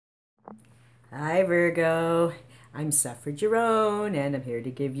Hi Virgo, I'm Sephera, and I'm here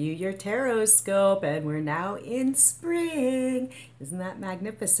to give you your Tarotscope, and we're now in spring. Isn't that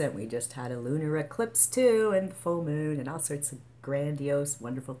magnificent? We just had a lunar eclipse too, and the full moon, and all sorts of grandiose,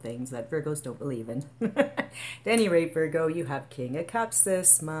 wonderful things that Virgos don't believe in. At any rate, Virgo, you have King of Cups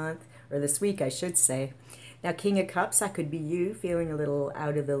this month, or this week, I should say. Now, King of Cups, that could be you feeling a little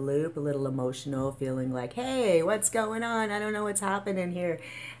out of the loop, a little emotional, feeling like, hey, what's going on? I don't know what's happening here.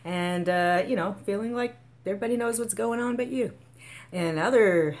 And, feeling like everybody knows what's going on but you. And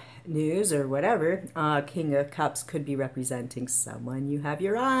other news or whatever, King of Cups could be representing someone you have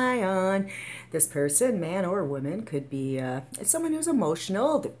your eye on. This person, man or woman, could be someone who's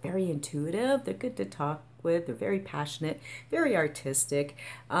emotional. They're very intuitive. They're good to talk with. They're very passionate, very artistic.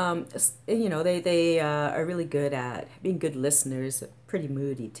 They are really good at being good listeners. Pretty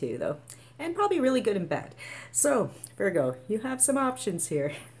moody too, though, and probably really good in bed. So, Virgo, you have some options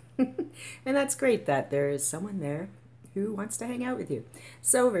here. And that's great that there is someone there who wants to hang out with you.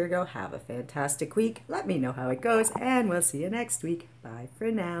 So, Virgo, have a fantastic week. Let me know how it goes, and we'll see you next week. Bye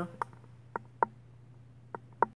for now.